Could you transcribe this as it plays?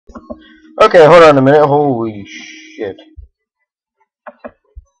Okay, hold on a minute. Holy shit.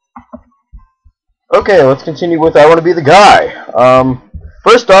 Okay, let's continue with I Want to Be the Guy.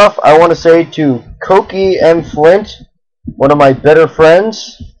 First off, I want to say to Koki M. Flint, one of my better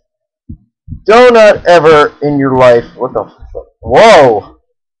friends, do not ever in your life... What the fuck? Whoa!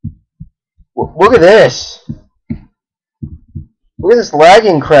 Look at this! Look at this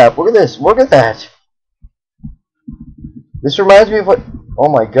lagging crap. Look at this. Look at that. This reminds me of what... Oh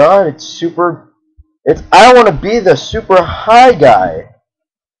my god, it's super... It's I Want to Be the Super High Guy.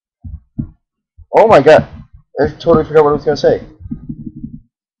 Oh my god. I totally forgot what I was going to say.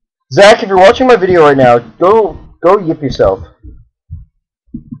 Zach, if you're watching my video right now, go yip yourself.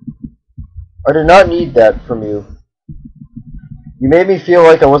 I did not need that from you. You made me feel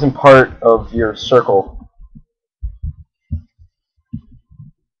like I wasn't part of your circle.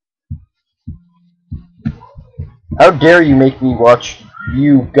 How dare you make me watch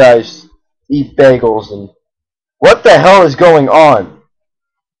you guys eat bagels and... What the hell is going on?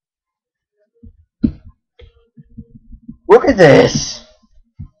 Look at this!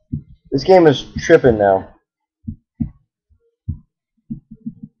 This game is tripping now.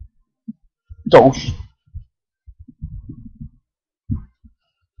 Dosh.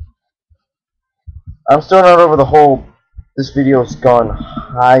 I'm still not over the whole... This video's gone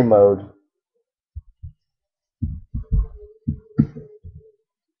high mode.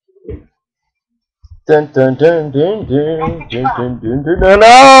 Dun dun dun dun dun dun dun dun dun dun.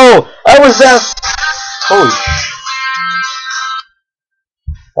 No! I was that. Holy sh!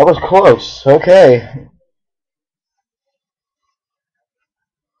 That was close. Okay.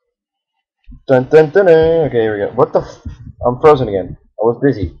 Dun dun dun dun. Okay, here we go. What the? I'm frozen again. I was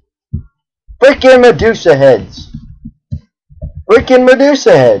busy. Freaking Medusa heads! Freaking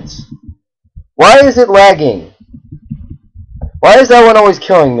Medusa heads! Why is it lagging? Why is that one always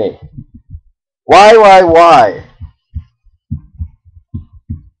killing me? Why?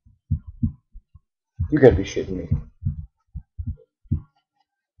 You gotta be shitting me.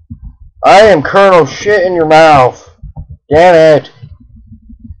 I am Colonel Shit in your mouth. Damn it.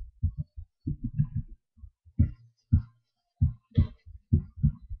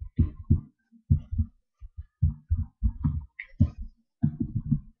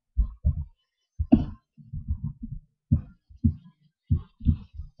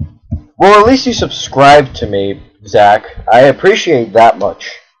 Well, at least you subscribed to me, Zach. I appreciate that much.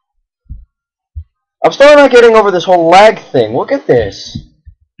 I'm still not getting over this whole lag thing. Look at this.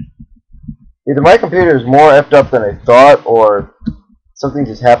 Either my computer is more effed up than I thought, or something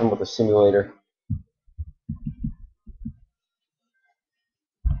just happened with the simulator.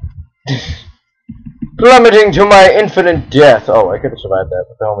 Plummeting to my infinite death. Oh, I could have survived that.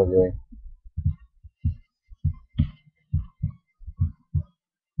 What the hell am I doing?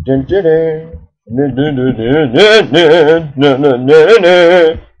 Dun dun dun. Dun dun dun dun dun dun dun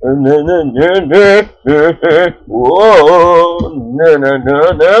dun. Whoa, no, no, no,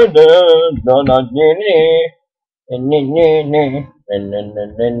 no, no, no, no,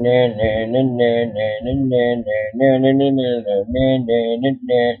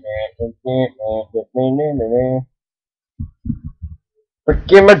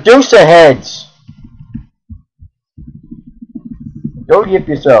 freaking Medusa heads! Go yip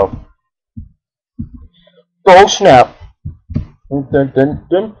yourself. Oh snap! Dun, dun,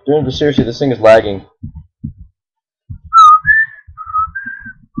 dun, dun. Seriously, this thing is lagging.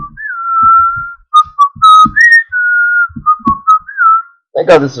 Thank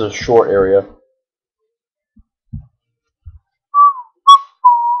God this is a short area.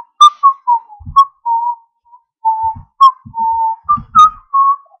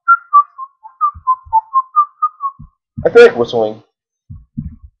 I feel like whistling.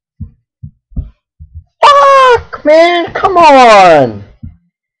 Fuck, man, come on!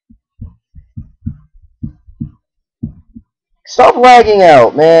 Stop lagging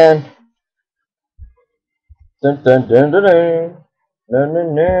out, man. Dun dun dun dun dun. No no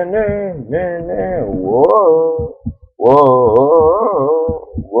no no no no. Whoa. Whoa.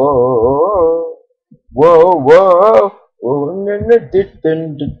 Whoa. Whoa. Whoa. Whoa. No no dun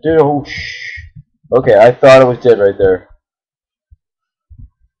dun dun dun. Oh shh. Okay, I thought I was dead right there.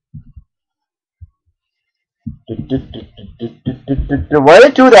 Why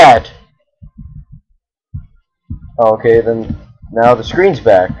did it do that? Okay, then now the screen's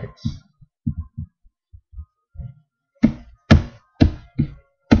back.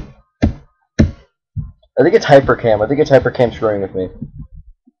 I think it's Hypercam. I think it's Hypercam screwing with me.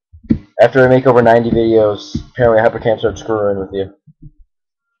 After I make over 90 videos, apparently Hypercam starts screwing with you.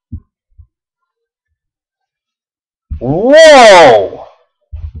 Whoa!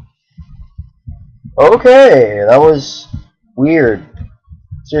 Okay, that was weird.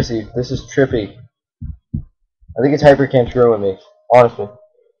 Seriously, this is trippy. I think it's Hypercam screwing me. Honestly.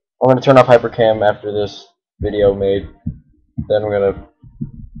 I'm going to turn off Hypercam after this video made. Then we're going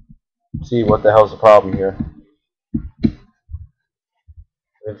to see what the hell's the problem here.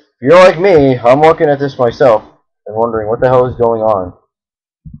 If you're like me, I'm looking at this myself and wondering what the hell is going on.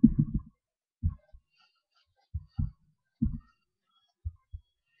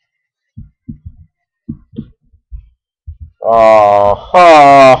 Ha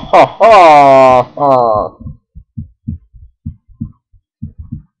ha ha ha.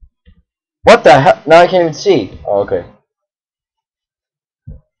 What the hell? Now I can't even see. Oh, okay.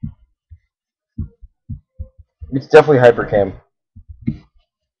 It's definitely Hypercam.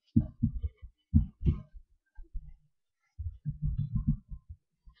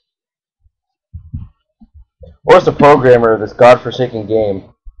 Or it's the programmer of this godforsaken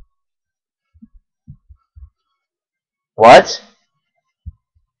game. What?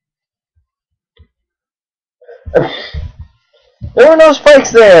 There were no spikes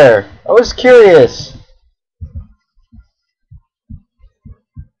there! I was curious.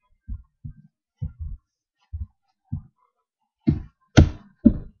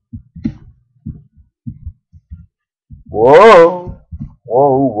 Whoa!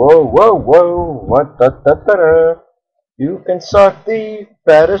 Whoa, whoa, whoa, whoa! What da da da da? You can suck the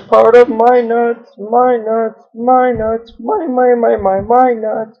fattest part of my nuts, my nuts, my nuts, my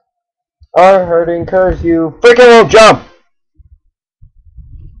nuts are hurting 'cause you freaking won't jump!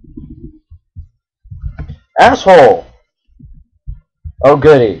 Asshole! Oh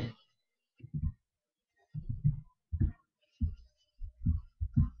goody.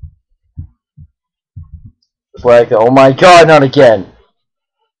 It's like, oh my god, not again!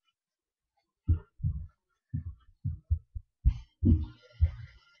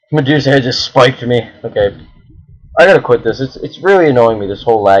 Medusa head just spiked me. Okay. I gotta quit this. It's really annoying me, this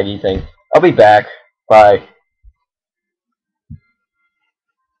whole laggy thing. I'll be back. Bye.